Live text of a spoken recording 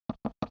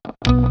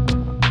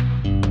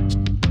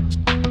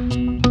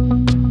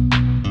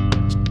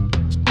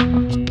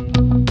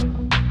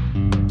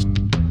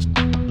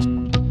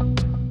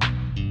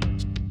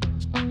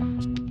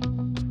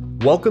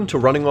Welcome to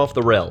Running Off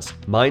the Rails.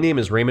 My name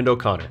is Raymond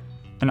O'Connor.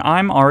 And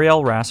I'm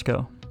Ariel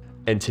Rasco.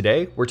 And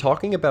today we're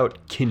talking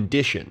about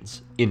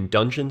conditions in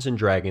Dungeons &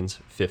 Dragons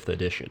 5th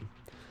edition.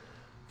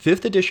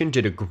 5th edition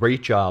did a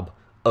great job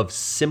of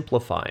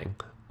simplifying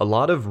a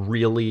lot of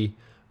really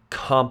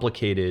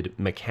complicated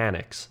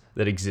mechanics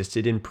that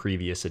existed in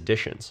previous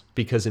editions.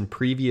 Because in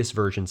previous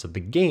versions of the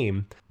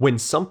game, when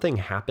something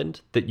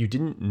happened that you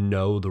didn't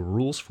know the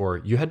rules for,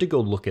 you had to go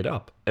look it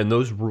up. And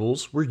those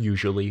rules were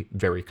usually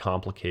very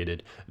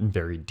complicated and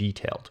very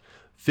detailed.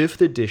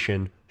 5th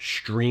edition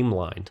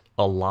streamlined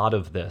a lot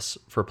of this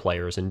for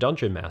players and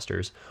dungeon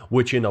masters,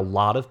 which in a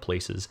lot of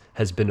places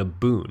has been a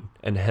boon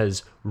and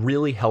has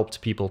really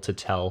helped people to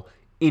tell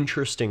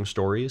interesting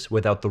stories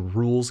without the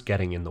rules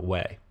getting in the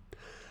way.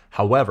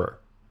 However,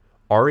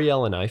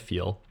 Ariel and I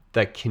feel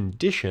that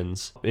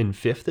conditions in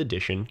 5th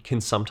edition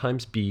can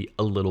sometimes be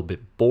a little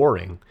bit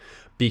boring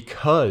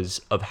because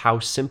of how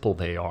simple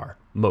they are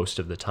most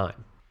of the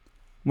time.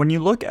 When you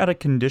look at a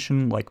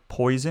condition like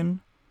poison,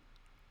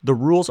 the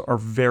rules are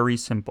very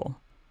simple.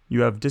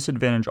 You have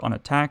disadvantage on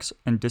attacks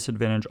and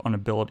disadvantage on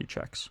ability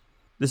checks.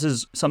 This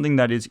is something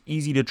that is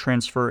easy to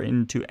transfer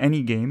into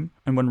any game,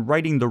 and when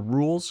writing the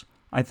rules,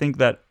 I think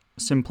that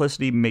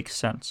simplicity makes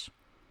sense.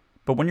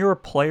 But when you're a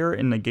player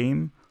in the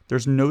game,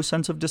 there's no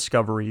sense of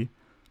discovery.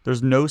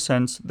 There's no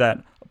sense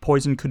that a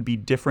poison could be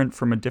different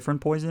from a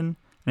different poison,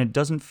 and it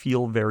doesn't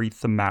feel very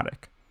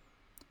thematic.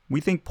 We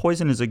think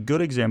poison is a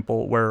good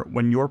example where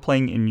when you're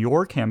playing in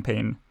your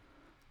campaign,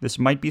 this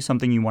might be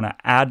something you want to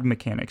add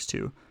mechanics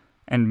to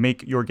and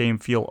make your game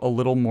feel a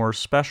little more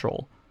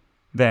special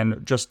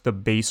than just the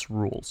base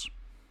rules.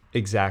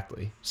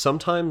 Exactly.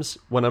 Sometimes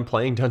when I'm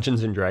playing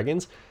Dungeons &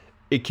 Dragons,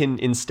 it can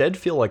instead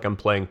feel like I'm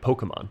playing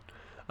Pokemon.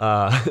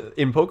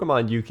 In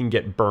Pokemon, you can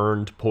get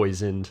burned,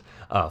 poisoned,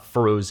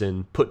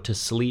 frozen, put to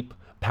sleep,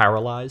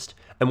 paralyzed.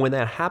 And when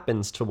that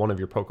happens to one of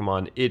your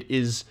Pokemon, it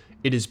is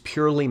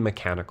purely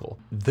mechanical.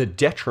 The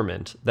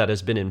detriment that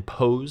has been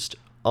imposed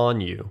on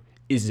you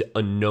is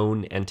a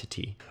known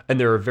entity. And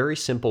there are very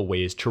simple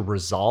ways to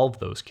resolve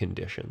those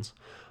conditions.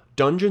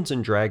 Dungeons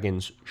 &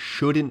 Dragons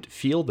shouldn't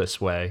feel this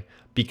way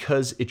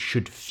because it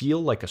should feel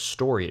like a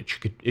story.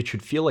 It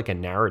should feel like a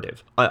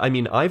narrative. I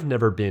mean, I've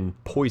never been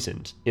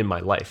poisoned in my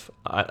life.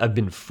 I've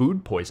been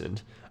food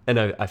poisoned, and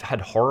I've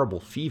had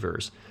horrible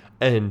fevers.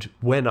 And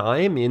when I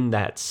am in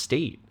that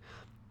state,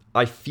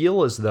 I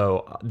feel as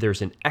though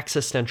there's an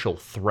existential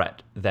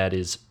threat that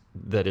is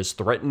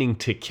threatening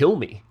to kill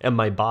me, and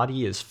my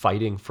body is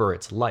fighting for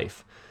its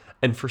life.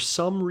 And for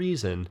some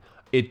reason,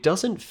 it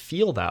doesn't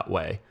feel that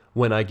way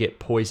when I get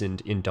poisoned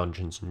in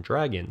Dungeons &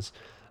 Dragons.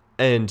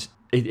 And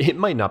it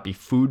might not be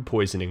food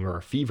poisoning or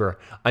a fever.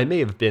 I may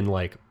have been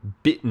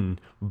bitten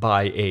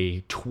by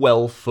a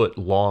 12-foot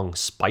long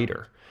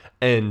spider.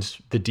 And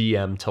the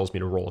DM tells me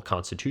to roll a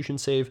Constitution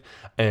save.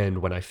 And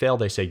when I fail,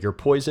 they say, you're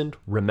poisoned.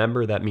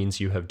 Remember, that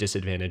means you have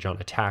disadvantage on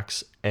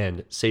attacks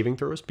and saving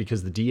throws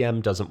because the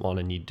DM doesn't want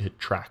to need to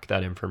track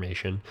that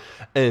information.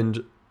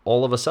 And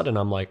all of a sudden,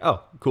 I'm like,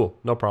 oh, cool,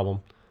 no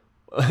problem.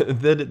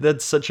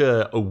 That's such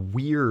a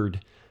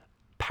weird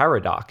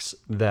paradox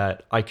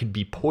that I could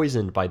be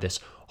poisoned by this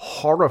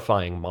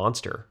horrifying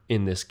monster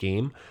in this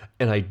game,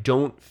 and I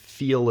don't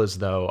feel as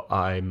though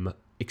I'm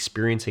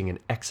experiencing an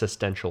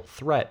existential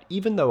threat,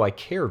 even though I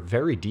care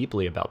very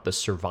deeply about the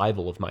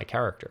survival of my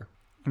character.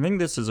 I think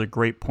this is a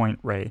great point,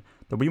 Ray,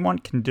 that we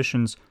want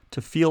conditions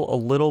to feel a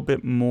little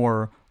bit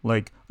more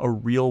like a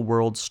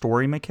real-world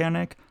story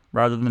mechanic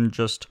rather than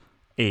just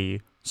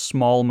a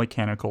small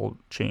mechanical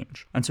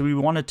change. And so we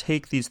want to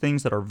take these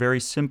things that are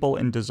very simple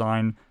in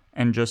design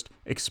and just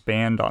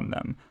expand on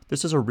them.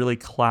 This is a really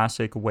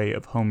classic way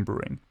of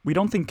homebrewing. We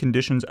don't think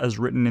conditions as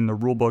written in the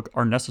rulebook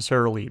are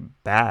necessarily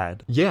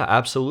bad. Yeah,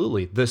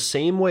 absolutely. The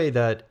same way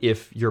that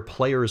if your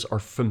players are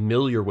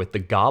familiar with the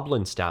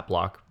Goblin stat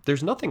block,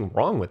 there's nothing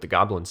wrong with the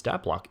Goblin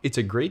stat block. It's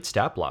a great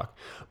stat block.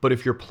 But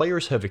if your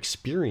players have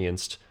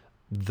experienced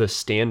the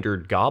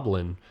standard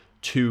Goblin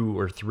 2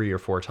 or 3 or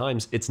 4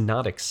 times, it's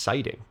not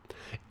exciting.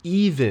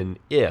 Even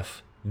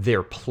if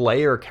their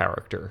player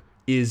character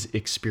is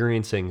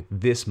experiencing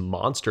this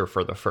monster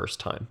for the first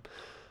time.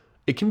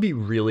 It can be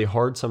really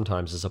hard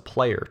sometimes as a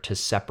player to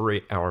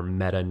separate our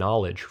meta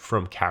knowledge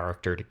from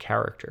character to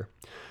character.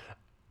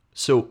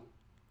 So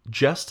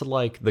just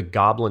like the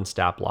Goblin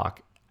stat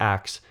block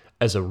acts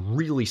as a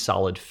really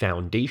solid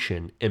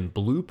foundation and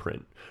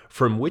blueprint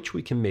from which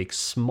we can make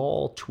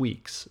small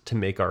tweaks to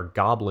make our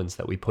goblins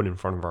that we put in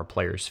front of our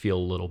players feel a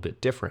little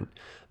bit different,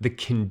 the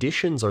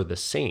conditions are the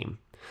same.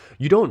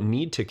 You don't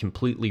need to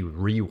completely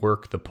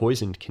rework the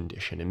poisoned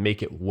condition and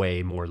make it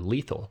way more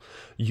lethal.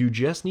 You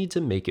just need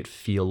to make it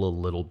feel a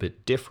little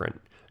bit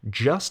different.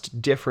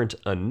 Just different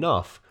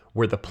enough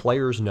where the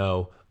players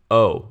know,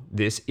 oh,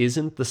 this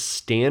isn't the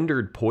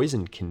standard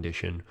poisoned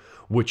condition,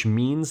 which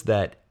means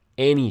that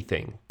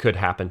anything could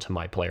happen to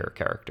my player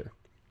character.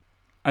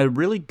 A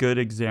really good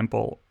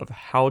example of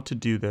how to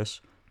do this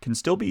can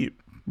still be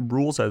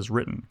rules as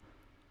written.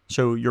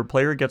 So your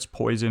player gets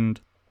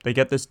poisoned, they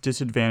get this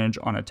disadvantage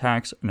on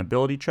attacks and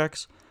ability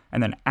checks,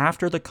 and then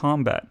after the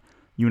combat,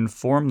 you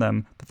inform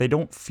them that they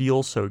don't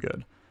feel so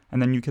good.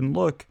 And then you can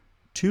look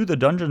to the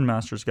Dungeon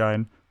Master's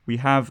Guide. We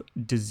have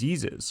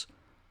diseases,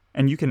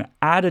 and you can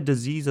add a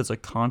disease as a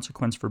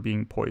consequence for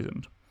being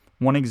poisoned.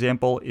 One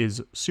example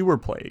is sewer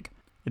plague.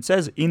 It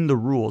says in the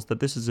rules that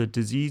this is a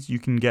disease you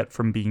can get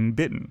from being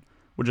bitten,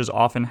 which is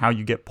often how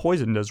you get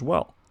poisoned as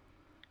well.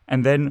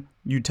 And then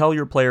you tell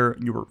your player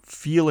you're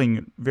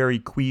feeling very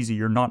queasy,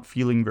 you're not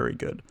feeling very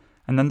good.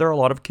 And then there are a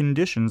lot of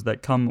conditions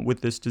that come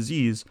with this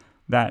disease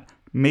that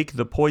make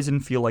the poison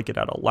feel like it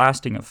had a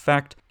lasting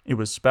effect, it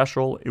was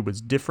special, it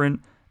was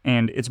different,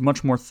 and it's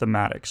much more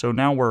thematic. So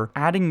now we're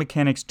adding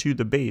mechanics to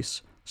the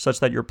base such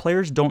that your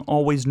players don't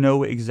always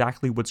know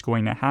exactly what's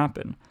going to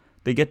happen.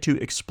 They get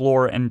to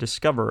explore and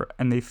discover,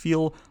 and they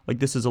feel like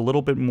this is a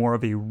little bit more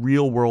of a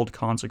real-world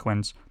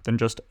consequence than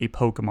just a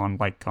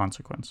Pokemon-like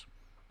consequence.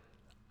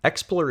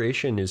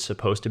 Exploration is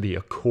supposed to be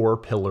a core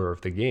pillar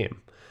of the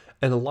game,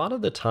 and a lot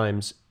of the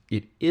times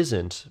it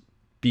isn't,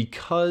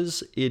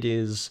 because it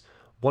is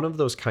one of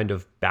those kind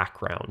of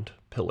background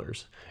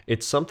pillars.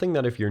 It's something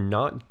that if you're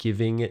not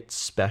giving it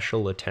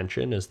special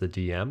attention as the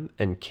DM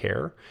and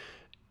care,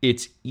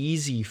 it's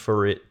easy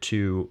for it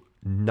to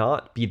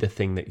not be the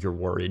thing that you're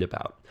worried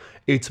about.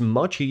 It's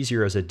much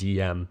easier as a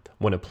DM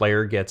when a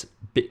player gets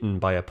bitten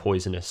by a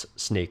poisonous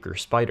snake or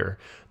spider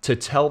to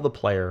tell the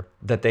player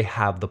that they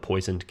have the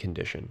poisoned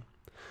condition.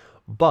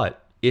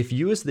 But if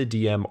you as the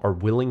DM are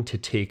willing to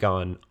take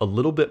on a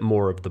little bit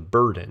more of the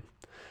burden,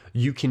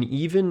 you can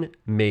even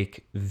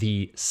make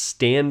the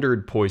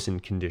standard poison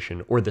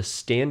condition or the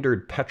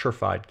standard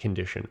petrified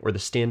condition or the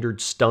standard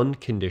stunned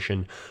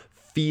condition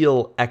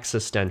feel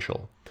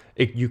existential.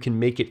 You can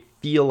make it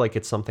feel like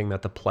it's something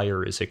that the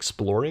player is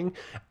exploring,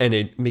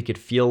 and make it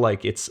feel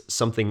like it's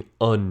something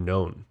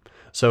unknown.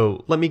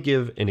 So let me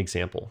give an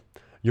example.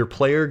 Your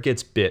player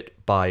gets bit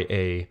by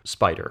a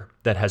spider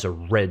that has a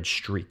red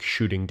streak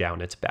shooting down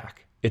its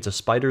back. It's a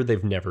spider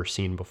they've never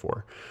seen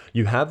before.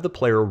 You have the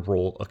player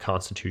roll a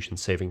Constitution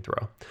saving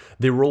throw.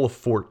 They roll a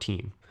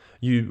 14.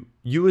 You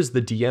as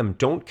the DM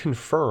don't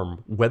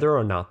confirm whether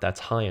or not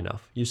that's high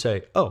enough. You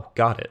say, oh,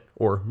 got it,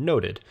 or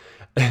noted.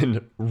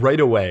 And right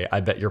away,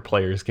 I bet your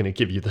player is going to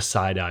give you the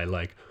side eye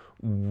like,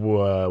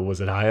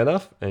 was it high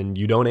enough? And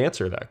you don't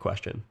answer that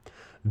question.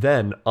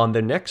 Then on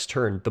the next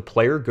turn, the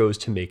player goes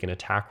to make an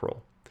attack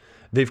roll.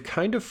 They've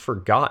kind of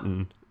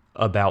forgotten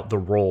about the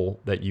roll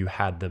that you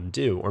had them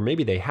do, or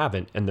maybe they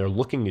haven't, and they're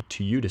looking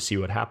to you to see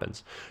what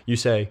happens. You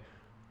say,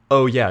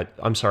 oh yeah,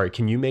 I'm sorry,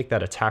 can you make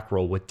that attack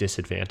roll with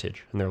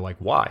disadvantage? And they're like,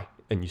 why?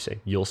 And you say,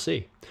 you'll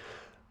see.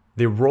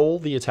 They roll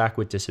the attack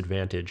with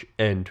disadvantage,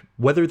 and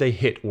whether they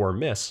hit or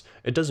miss,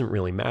 it doesn't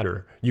really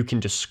matter. You can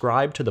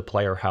describe to the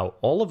player how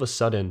all of a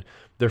sudden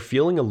they're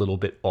feeling a little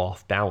bit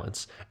off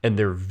balance, and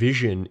their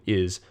vision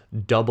is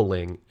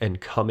doubling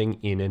and coming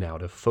in and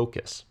out of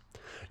focus.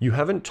 You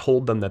haven't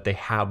told them that they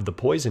have the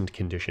poisoned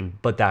condition,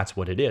 but that's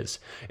what it is.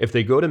 If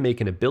they go to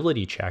make an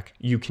ability check,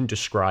 you can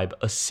describe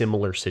a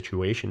similar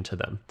situation to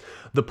them.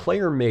 The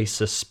player may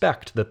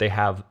suspect that they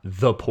have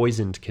the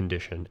poisoned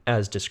condition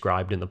as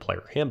described in the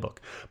player handbook,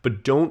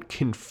 but don't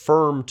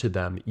confirm to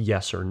them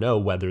yes or no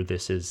whether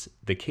this is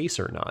the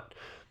case or not.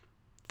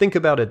 Think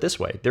about it this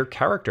way. Their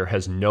character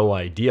has no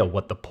idea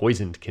what the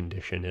poisoned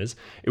condition is.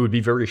 It would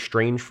be very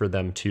strange for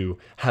them to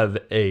have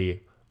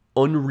a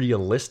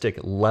unrealistic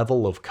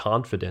level of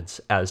confidence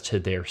as to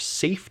their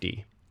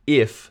safety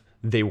if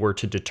they were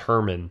to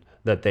determine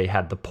that they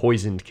had the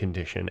poisoned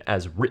condition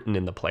as written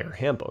in the player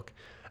handbook.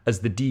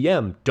 As the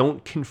DM,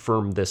 don't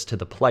confirm this to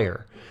the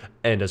player,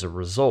 and as a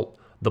result,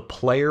 the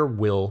player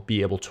will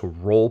be able to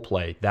role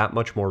play that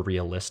much more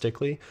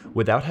realistically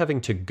without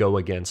having to go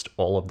against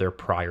all of their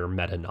prior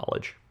meta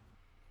knowledge.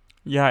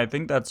 Yeah, I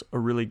think that's a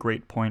really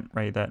great point,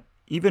 right? That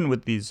even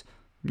with these,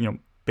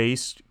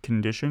 base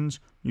conditions,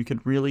 you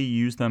could really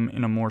use them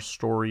in a more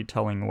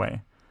storytelling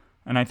way.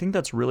 And I think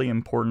that's really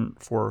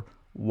important for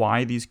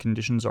why these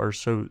conditions are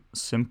so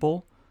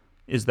simple,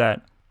 is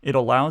that it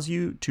allows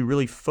you to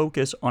really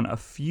focus on a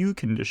few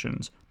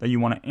conditions that you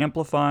want to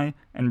amplify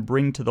and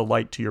bring to the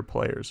light to your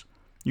players.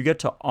 You get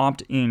to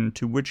opt in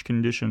to which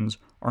conditions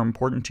are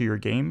important to your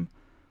game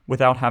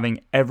without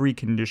having every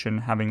condition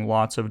having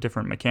lots of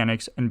different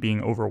mechanics and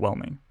being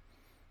overwhelming.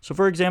 So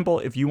for example,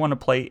 if you want to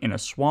play in a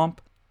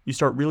swamp, you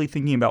start really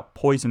thinking about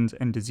poisons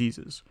and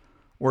diseases.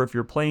 Or if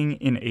you're playing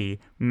in a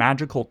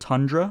magical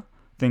tundra,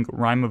 think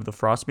Rime of the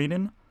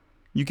Frostmaiden,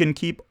 you can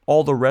keep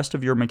all the rest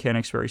of your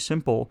mechanics very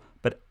simple,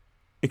 but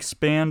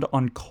expand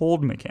on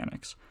cold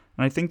mechanics.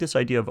 And I think this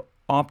idea of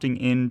opting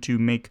in to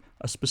make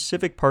a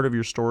specific part of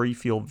your story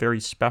feel very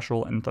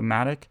special and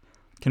thematic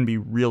can be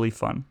really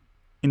fun.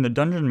 In the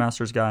Dungeon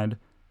Master's Guide,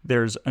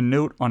 there's a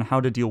note on how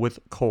to deal with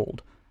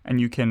cold, and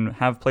you can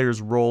have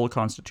players roll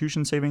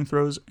Constitution saving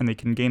throws, and they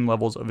can gain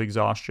levels of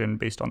exhaustion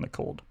based on the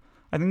cold.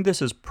 I think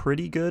this is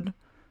pretty good,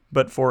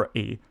 but for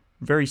a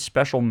very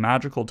special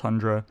magical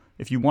tundra,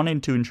 if you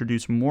wanted to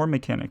introduce more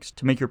mechanics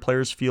to make your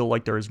players feel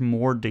like there is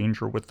more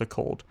danger with the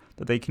cold,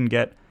 that they can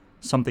get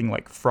something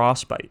like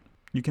frostbite,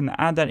 you can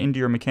add that into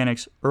your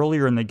mechanics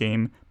earlier in the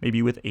game,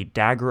 maybe with a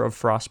dagger of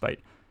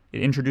frostbite.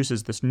 It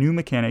introduces this new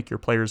mechanic your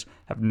players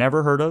have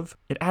never heard of.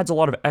 It adds a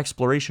lot of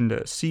exploration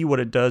to see what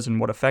it does and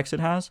what effects it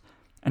has.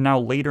 And now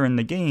later in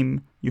the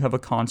game, you have a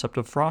concept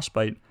of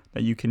Frostbite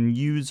that you can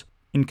use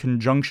in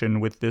conjunction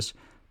with this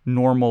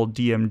normal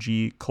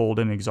DMG cold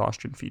and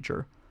exhaustion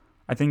feature.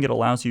 I think it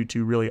allows you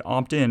to really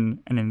opt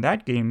in, and in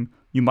that game,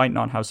 you might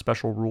not have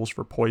special rules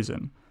for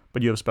poison,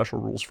 but you have special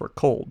rules for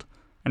cold.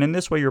 And in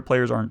this way, your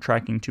players aren't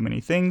tracking too many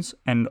things,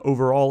 and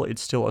overall,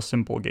 it's still a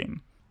simple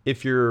game.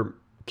 If your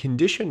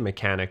condition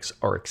mechanics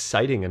are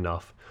exciting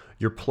enough,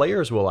 your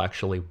players will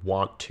actually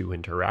want to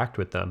interact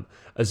with them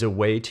as a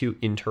way to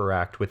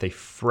interact with a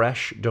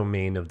fresh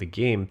domain of the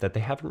game that they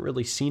haven't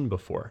really seen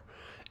before.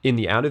 In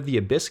the Out of the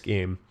Abyss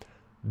game,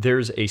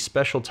 there's a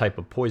special type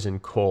of poison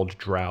called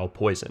Drow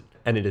poison,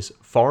 and it is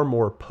far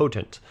more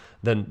potent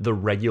than the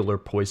regular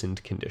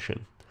poisoned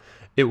condition.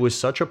 It was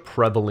such a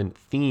prevalent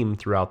theme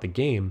throughout the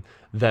game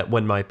that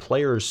when my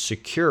players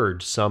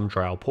secured some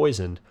Drow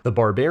poison, the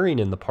barbarian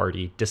in the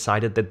party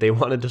decided that they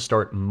wanted to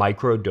start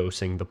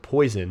microdosing the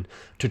poison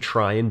to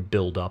try and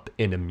build up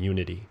an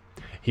immunity.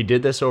 He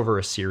did this over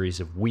a series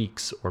of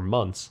weeks or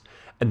months,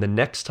 and the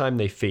next time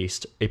they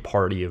faced a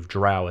party of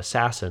Drow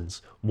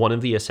assassins, one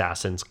of the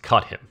assassins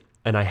cut him.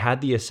 And I had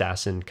the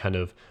assassin kind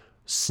of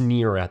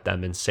sneer at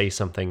them and say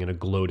something in a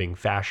gloating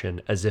fashion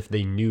as if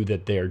they knew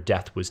that their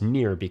death was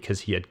near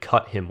because he had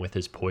cut him with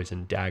his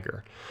poisoned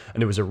dagger.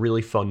 And it was a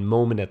really fun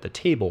moment at the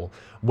table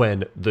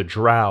when the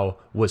Drow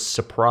was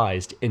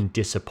surprised and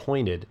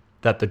disappointed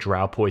that the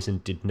Drow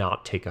poison did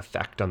not take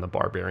effect on the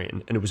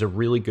barbarian. And it was a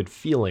really good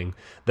feeling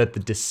that the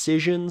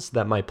decisions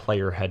that my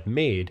player had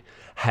made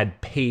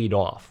had paid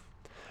off.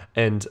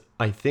 And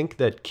I think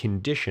that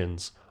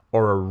conditions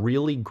are a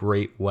really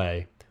great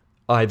way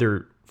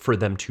either for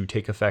them to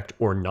take effect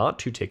or not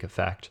to take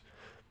effect.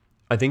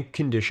 I think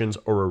conditions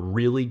are a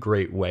really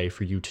great way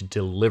for you to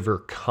deliver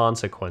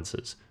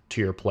consequences to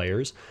your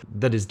players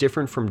that is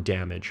different from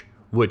damage,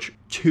 which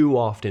too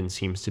often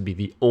seems to be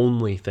the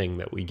only thing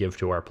that we give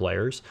to our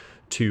players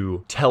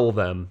to tell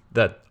them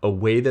that a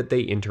way that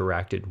they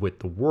interacted with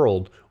the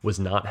world was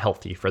not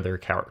healthy for their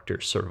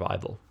character's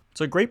survival.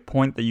 It's a great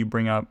point that you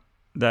bring up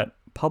that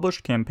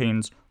published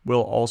campaigns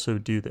will also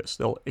do this.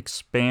 They'll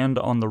expand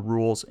on the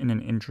rules in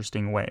an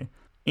interesting way.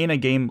 In a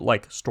game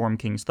like Storm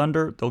King's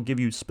Thunder, they'll give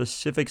you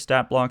specific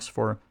stat blocks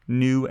for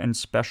new and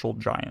special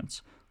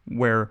giants,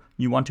 where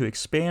you want to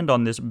expand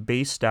on this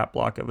base stat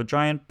block of a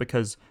giant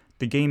because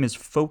the game is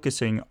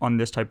focusing on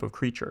this type of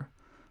creature.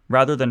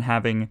 Rather than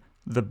having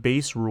the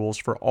base rules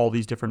for all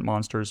these different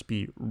monsters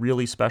be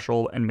really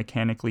special and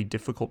mechanically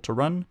difficult to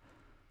run,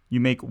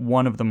 you make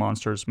one of the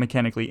monsters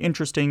mechanically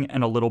interesting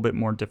and a little bit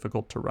more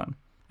difficult to run.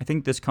 I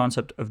think this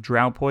concept of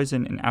Drow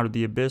poison in Out of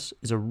the Abyss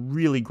is a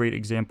really great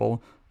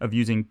example of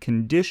using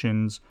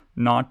conditions,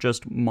 not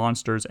just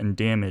monsters and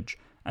damage,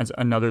 as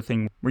another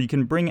thing where you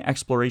can bring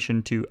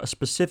exploration to a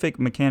specific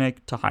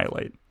mechanic to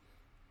highlight.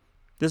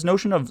 This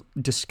notion of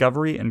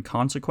discovery and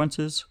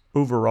consequences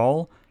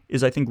overall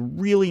is, I think,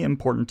 really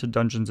important to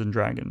Dungeons and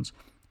Dragons.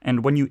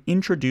 And when you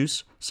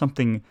introduce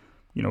something,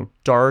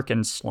 dark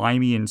and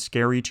slimy and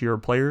scary to your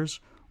players,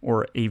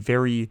 or a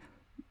very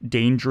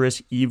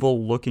dangerous,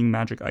 evil-looking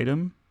magic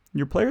item,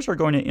 your players are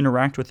going to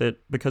interact with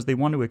it because they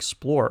want to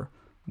explore.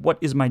 What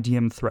is my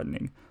DM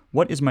threatening?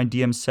 What is my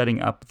DM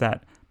setting up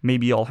that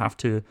maybe I'll have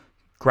to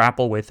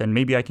grapple with, and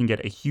maybe I can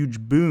get a huge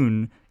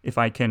boon if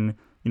I can,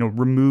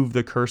 remove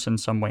the curse in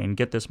some way and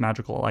get this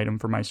magical item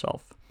for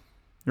myself.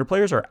 Your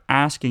players are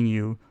asking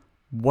you,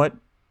 what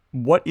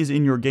is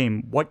in your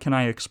game? What can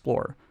I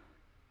explore?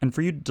 And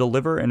for you to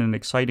deliver in an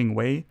exciting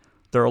way,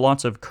 there are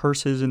lots of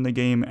curses in the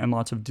game and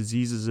lots of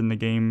diseases in the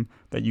game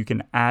that you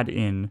can add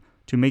in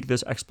to make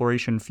this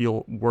exploration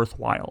feel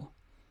worthwhile.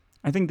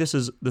 I think this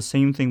is the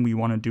same thing we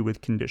want to do with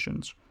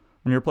conditions.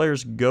 When your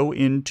players go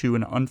into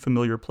an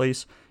unfamiliar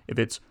place, if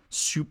it's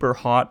super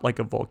hot like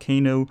a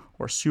volcano,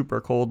 or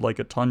super cold like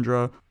a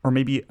tundra, or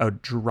maybe a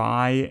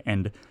dry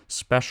and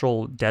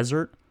special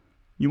desert,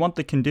 you want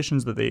the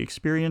conditions that they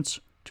experience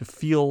to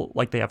feel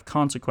like they have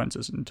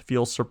consequences and to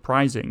feel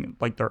surprising,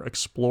 like they're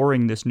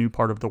exploring this new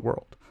part of the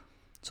world.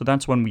 So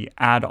that's when we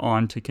add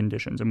on to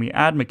conditions and we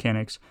add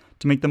mechanics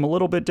to make them a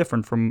little bit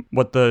different from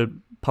what the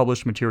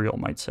published material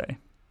might say.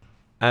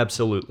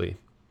 Absolutely.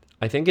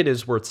 I think it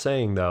is worth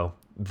saying, though,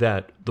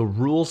 that the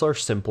rules are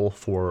simple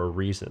for a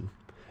reason.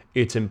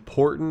 It's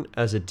important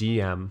as a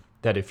DM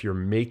that if you're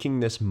making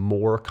this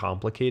more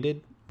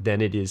complicated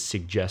than it is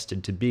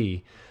suggested to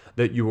be,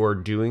 that you are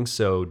doing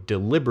so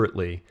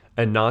deliberately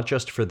and not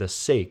just for the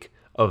sake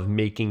of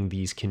making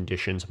these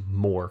conditions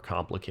more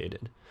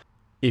complicated.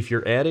 If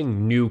you're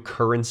adding new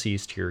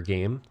currencies to your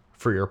game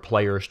for your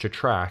players to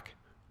track,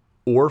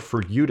 or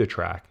for you to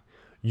track,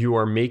 you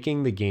are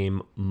making the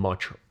game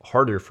much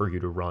harder for you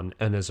to run,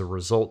 and as a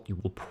result, you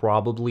will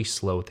probably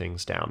slow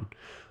things down.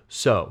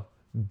 So,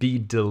 be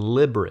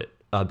deliberate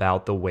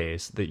about the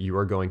ways that you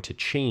are going to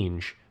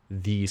change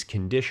these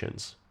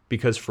conditions.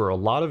 Because for a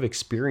lot of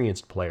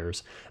experienced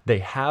players, they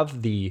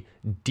have the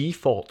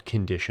default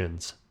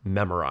conditions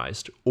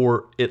memorized,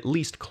 or at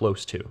least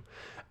close to.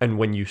 And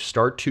when you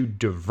start to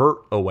divert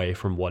away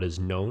from what is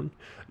known,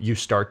 you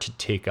start to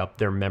take up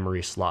their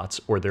memory slots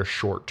or their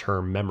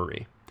short-term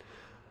memory.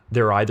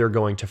 They're either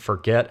going to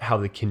forget how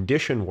the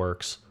condition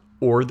works,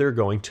 or they're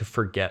going to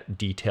forget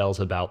details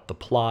about the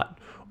plot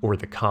or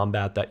the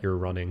combat that you're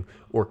running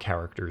or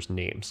characters'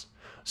 names.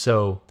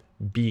 So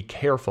be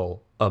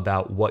careful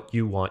about what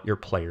you want your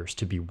players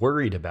to be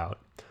worried about.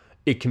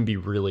 It can be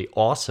really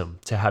awesome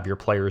to have your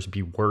players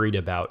be worried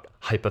about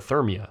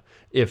hypothermia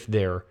if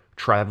they're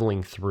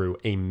traveling through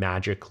a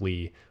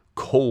magically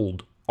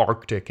cold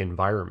Arctic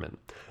environment.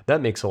 That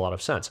makes a lot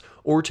of sense.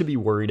 Or to be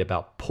worried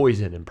about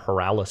poison and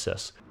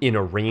paralysis in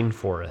a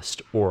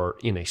rainforest or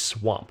in a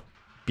swamp.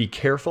 Be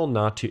careful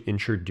not to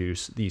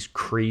introduce these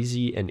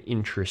crazy and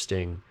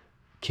interesting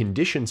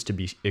conditions to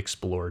be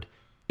explored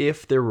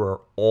if there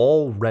are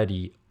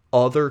already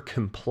other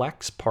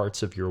complex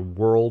parts of your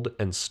world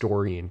and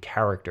story and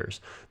characters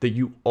that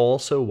you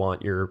also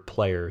want your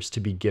players to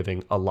be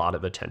giving a lot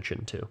of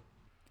attention to.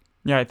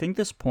 Yeah, I think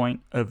this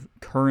point of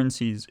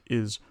currencies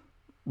is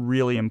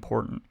really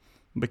important,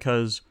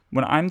 because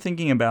when I'm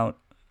thinking about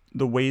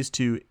the ways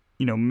to,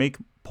 make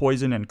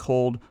poison and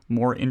cold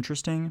more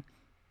interesting,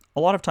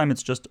 a lot of time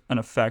it's just an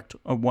effect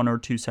of 1 or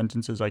 2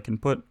 sentences I can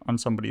put on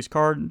somebody's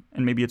card,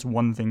 and maybe it's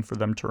one thing for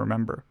them to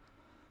remember.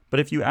 But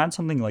if you add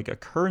something like a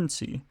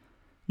currency,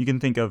 you can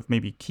think of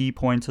maybe key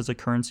points as a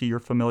currency you're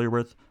familiar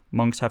with.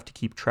 Monks have to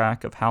keep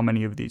track of how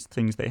many of these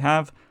things they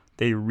have.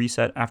 They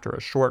reset after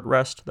a short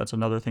rest. That's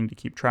another thing to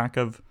keep track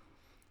of.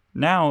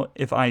 Now,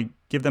 if I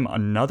give them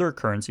another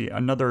currency,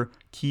 another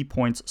key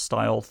points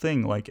style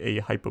thing like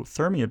a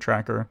hypothermia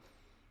tracker,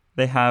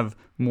 they have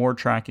more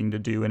tracking to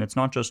do. And it's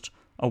not just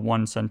a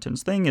one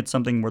sentence thing. It's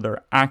something where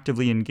they're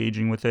actively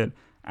engaging with it,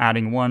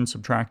 adding one,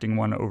 subtracting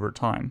one over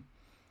time.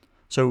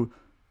 So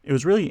it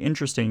was really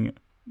interesting.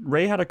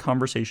 Ray had a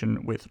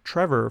conversation with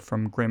Trevor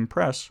from Grim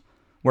Press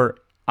where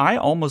I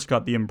almost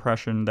got the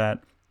impression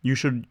that you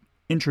should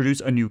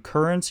introduce a new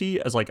currency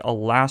as like a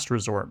last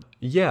resort.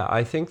 Yeah,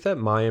 I think that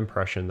my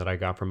impression that I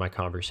got from my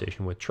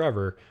conversation with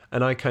Trevor,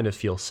 and I kind of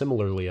feel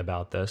similarly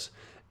about this,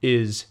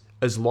 is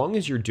as long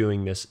as you're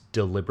doing this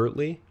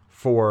deliberately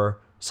for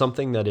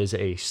something that is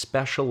a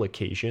special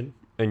occasion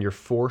and you're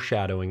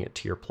foreshadowing it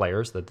to your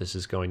players that this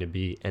is going to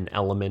be an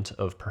element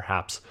of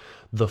perhaps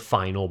the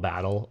final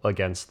battle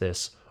against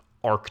this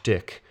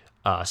Arctic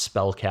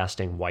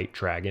spellcasting white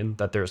dragon,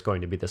 that there's going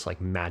to be this like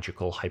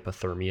magical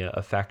hypothermia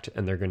effect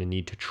and they're going to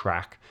need to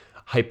track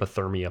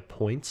hypothermia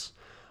points,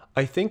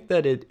 I think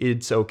that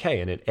it's okay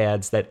and it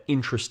adds that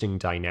interesting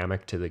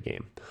dynamic to the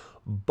game.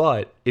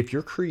 But if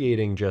you're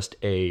creating just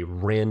a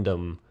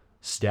random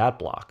stat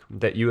block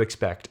that you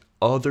expect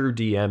other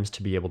DMs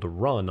to be able to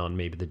run on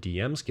maybe the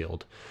DM's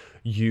Guild,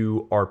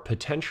 you are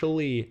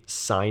potentially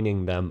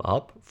signing them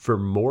up for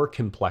more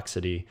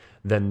complexity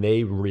than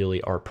they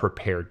really are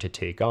prepared to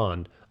take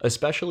on,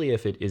 especially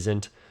if it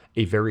isn't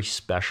a very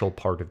special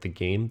part of the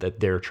game that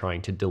they're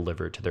trying to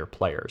deliver to their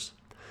players.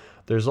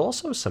 There's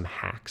also some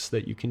hacks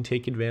that you can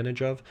take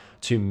advantage of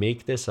to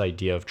make this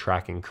idea of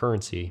tracking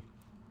currency,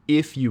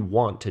 if you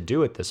want to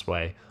do it this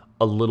way,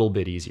 a little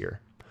bit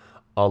easier.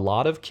 A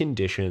lot of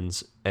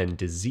conditions and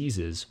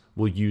diseases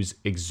will use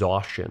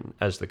exhaustion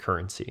as the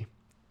currency,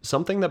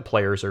 something that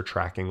players are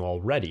tracking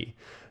already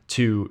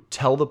to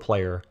tell the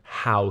player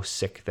how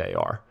sick they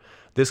are.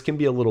 This can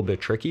be a little bit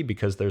tricky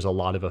because there's a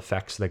lot of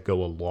effects that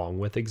go along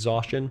with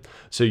exhaustion.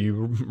 So you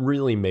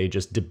really may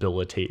just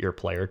debilitate your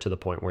player to the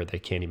point where they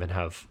can't even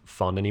have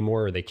fun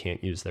anymore, or they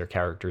can't use their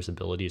character's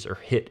abilities or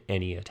hit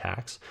any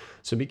attacks.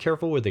 So be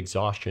careful with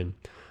exhaustion.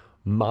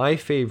 My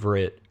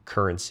favorite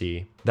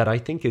currency that I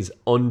think is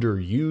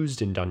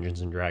underused in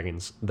Dungeons and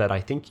Dragons, that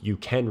I think you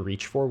can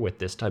reach for with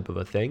this type of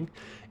a thing,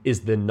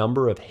 is the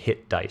number of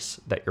hit dice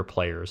that your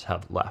players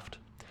have left.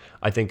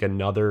 I think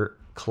another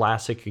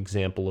classic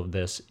example of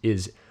this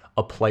is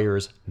a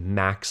player's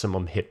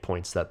maximum hit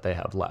points that they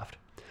have left.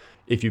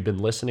 If you've been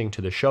listening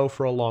to the show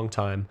for a long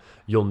time,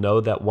 you'll know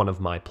that one of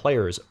my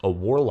players, a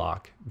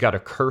warlock, got a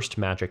cursed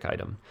magic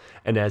item.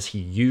 And as he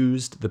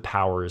used the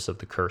powers of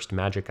the cursed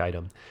magic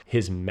item,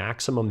 his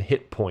maximum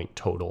hit point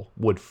total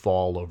would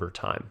fall over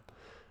time.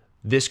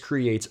 This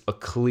creates a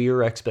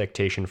clear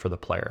expectation for the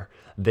player.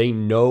 They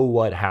know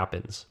what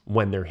happens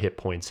when their hit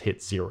points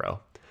hit 0.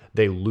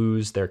 They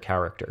lose their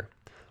character.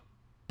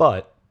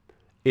 But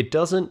it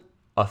doesn't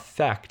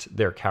affect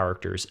their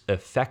character's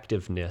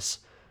effectiveness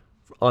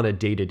on a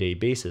day-to-day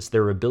basis,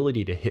 their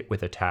ability to hit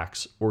with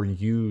attacks or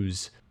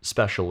use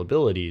special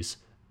abilities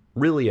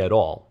really at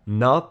all,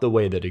 not the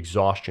way that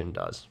exhaustion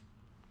does.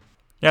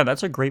 Yeah,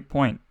 that's a great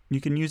point. You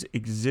can use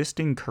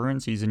existing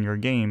currencies in your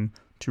game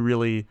to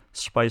really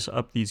spice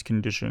up these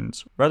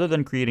conditions rather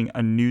than creating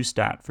a new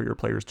stat for your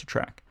players to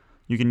track.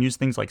 You can use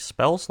things like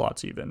spell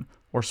slots even,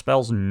 or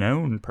spells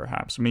known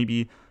perhaps.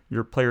 Maybe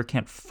your player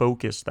can't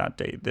focus that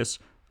day. This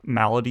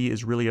malady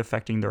is really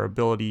affecting their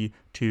ability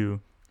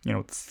to,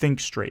 think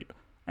straight.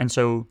 And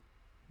so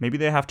maybe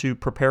they have to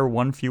prepare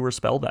one fewer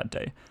spell that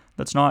day.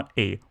 That's not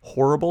a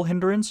horrible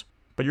hindrance,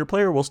 but your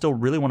player will still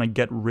really want to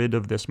get rid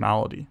of this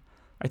malady.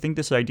 I think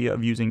this idea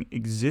of using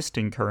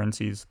existing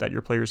currencies that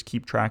your players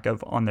keep track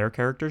of on their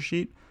character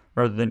sheet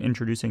rather than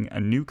introducing a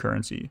new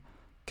currency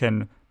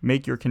can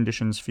make your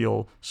conditions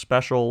feel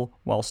special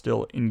while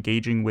still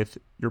engaging with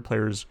your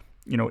players'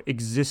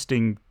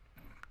 existing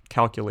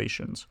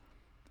calculations.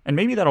 And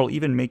maybe that'll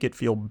even make it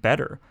feel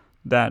better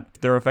that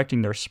they're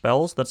affecting their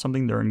spells. That's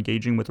something they're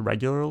engaging with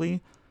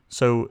regularly.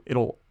 So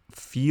it'll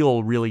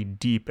feel really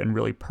deep and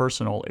really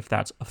personal if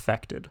that's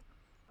affected.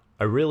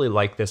 I really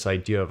like this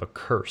idea of a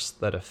curse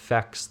that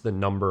affects the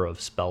number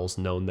of spells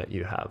known that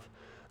you have.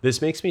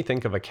 This makes me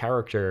think of a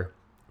character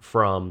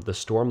from the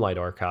Stormlight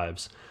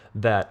Archives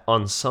that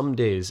on some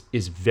days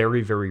is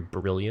very, very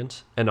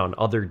brilliant, and on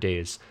other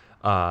days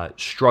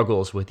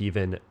struggles with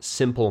even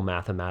simple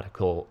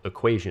mathematical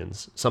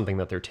equations, something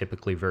that they're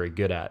typically very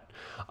good at.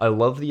 I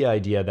love the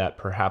idea that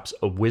perhaps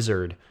a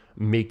wizard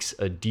makes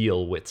a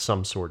deal with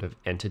some sort of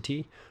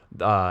entity,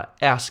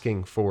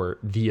 asking for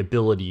the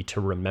ability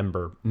to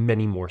remember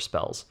many more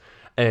spells.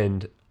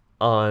 And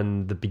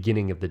on the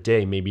beginning of the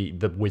day, maybe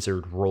the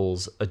wizard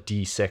rolls a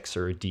d6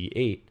 or a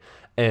d8,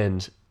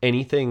 and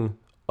anything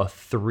a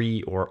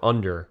 3 or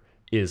under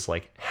is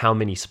like how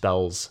many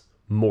spells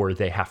more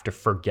they have to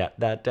forget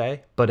that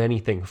day, but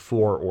anything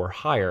 4 or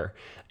higher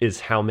is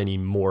how many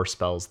more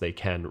spells they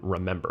can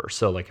remember.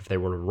 So like if they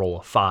were to roll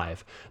a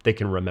 5, they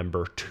can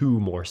remember 2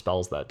 more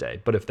spells that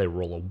day. But if they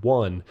roll a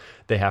 1,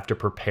 they have to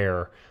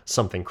prepare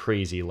something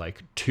crazy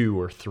like 2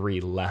 or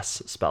 3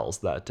 less spells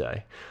that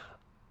day.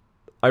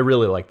 I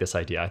really like this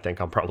idea. I think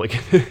I'm probably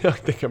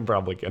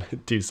gonna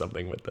do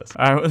something with this.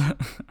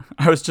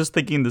 I was just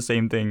thinking the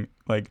same thing.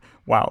 Like,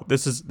 wow,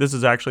 this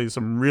is actually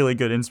some really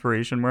good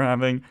inspiration we're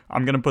having.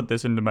 I'm gonna put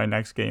this into my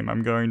next game.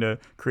 I'm going to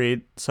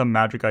create some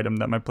magic item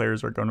that my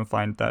players are going to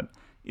find that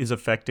is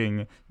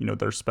affecting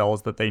their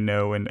spells that they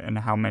know and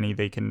how many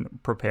they can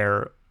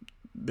prepare.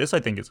 This I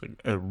think is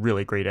a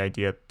really great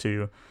idea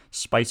to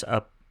spice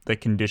up the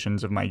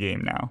conditions of my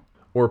game now.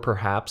 Or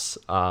perhaps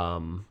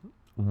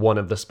one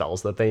of the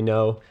spells that they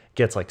know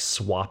gets like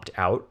swapped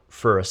out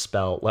for a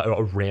spell,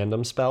 a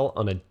random spell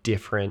on a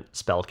different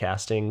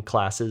spellcasting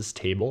class's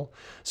table.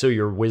 So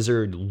your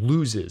wizard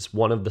loses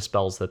one of the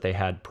spells that they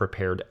had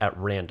prepared at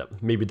random,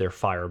 maybe their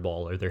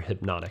fireball or their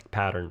hypnotic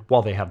pattern,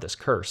 while they have this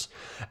curse.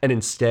 And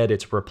instead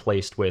it's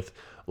replaced with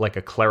like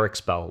a cleric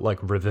spell, like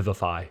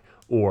Revivify,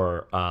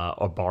 or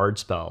a bard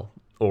spell,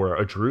 or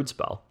a druid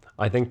spell.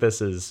 I think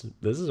this is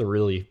a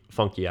really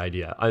funky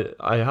idea.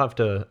 I'll have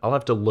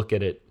to look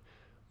at it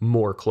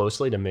more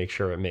closely to make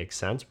sure it makes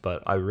sense,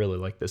 but I really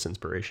like this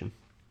inspiration.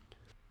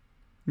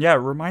 Yeah, it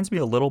reminds me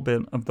a little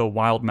bit of the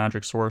Wild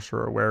Magic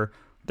Sorcerer, where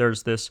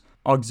there's this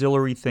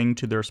auxiliary thing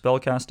to their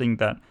spellcasting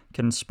that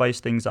can spice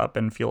things up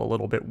and feel a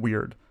little bit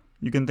weird.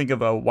 You can think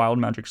of a Wild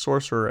Magic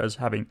Sorcerer as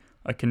having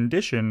a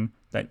condition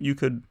that you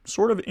could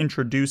sort of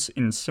introduce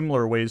in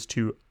similar ways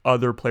to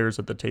other players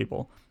at the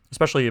table,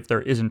 especially if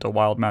there isn't a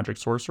Wild Magic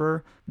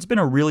Sorcerer. It's been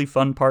a really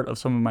fun part of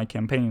some of my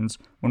campaigns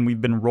when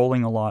we've been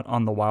rolling a lot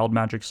on the Wild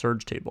Magic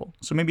Surge table.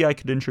 So maybe I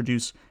could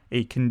introduce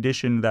a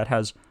condition that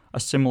has a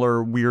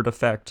similar weird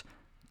effect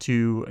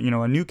to,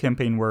 a new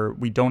campaign where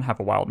we don't have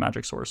a Wild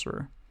Magic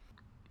Sorcerer.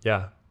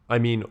 Yeah, I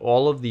mean,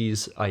 all of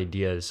these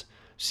ideas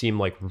seem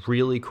like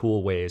really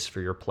cool ways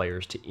for your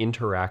players to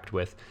interact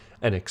with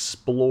and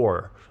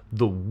explore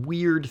the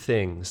weird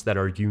things that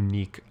are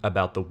unique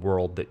about the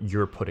world that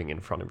you're putting in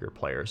front of your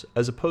players,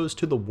 as opposed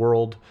to the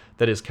world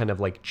that is kind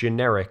of like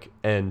generic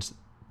and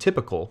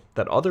typical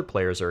that other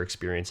players are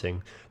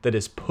experiencing, that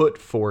is put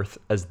forth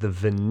as the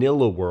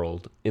vanilla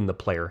world in the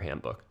player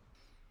handbook.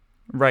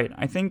 Right.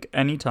 I think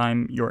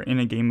anytime you're in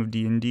a game of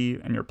D&D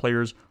and your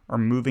players are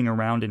moving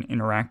around and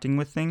interacting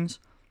with things,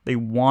 they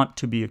want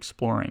to be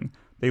exploring.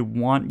 They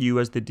want you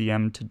as the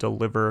DM to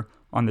deliver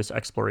on this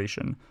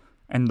exploration.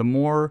 And the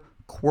more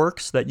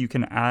quirks that you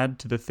can add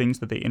to the things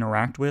that they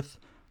interact with,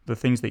 the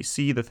things they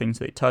see, the things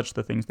they touch,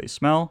 the things they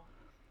smell,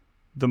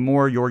 the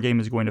more your game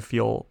is going to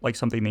feel like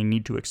something they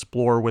need to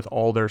explore with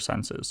all their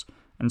senses.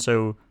 And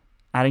so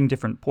adding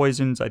different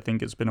poisons, I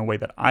think, has been a way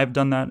that I've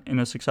done that in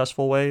a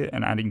successful way,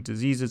 and adding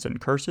diseases and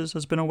curses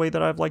has been a way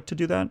that I've liked to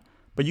do that.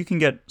 But you can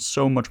get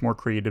so much more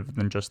creative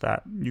than just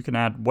that. You can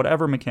add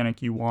whatever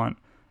mechanic you want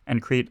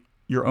and create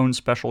your own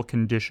special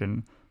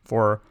condition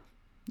for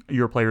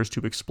your players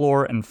to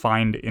explore and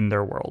find in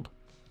their world.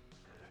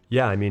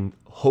 Yeah, I mean,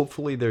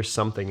 hopefully there's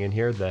something in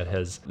here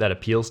that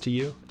appeals to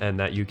you and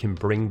that you can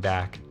bring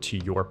back to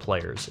your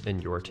players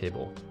and your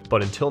table.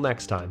 But until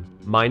next time,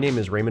 my name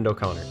is Raymond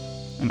O'Connor.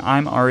 And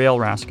I'm Ariel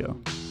Rasco.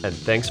 And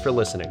thanks for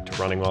listening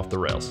to Running Off the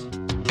Rails.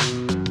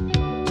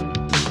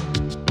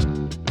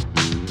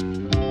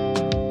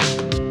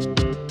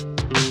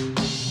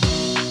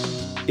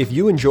 If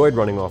you enjoyed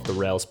Running Off the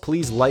Rails,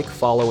 please like,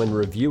 follow, and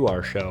review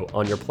our show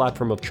on your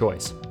platform of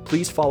choice.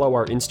 Please follow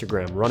our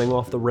Instagram, Running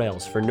Off the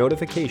Rails, for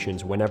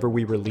notifications whenever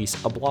we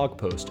release a blog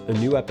post, a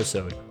new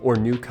episode, or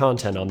new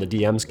content on the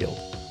DMs Guild.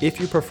 If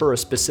you prefer a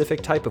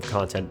specific type of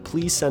content,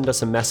 please send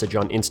us a message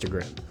on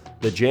Instagram.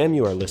 The jam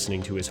you are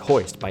listening to is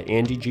Hoist by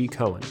Andy G.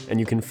 Cohen, and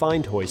you can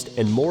find Hoist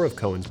and more of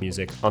Cohen's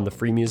music on the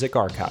Free Music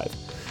Archive.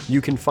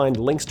 You can find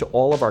links to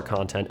all of our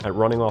content at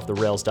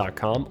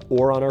runningofftherails.com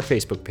or on our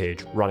Facebook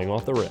page, Running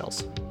Off the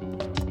Rails.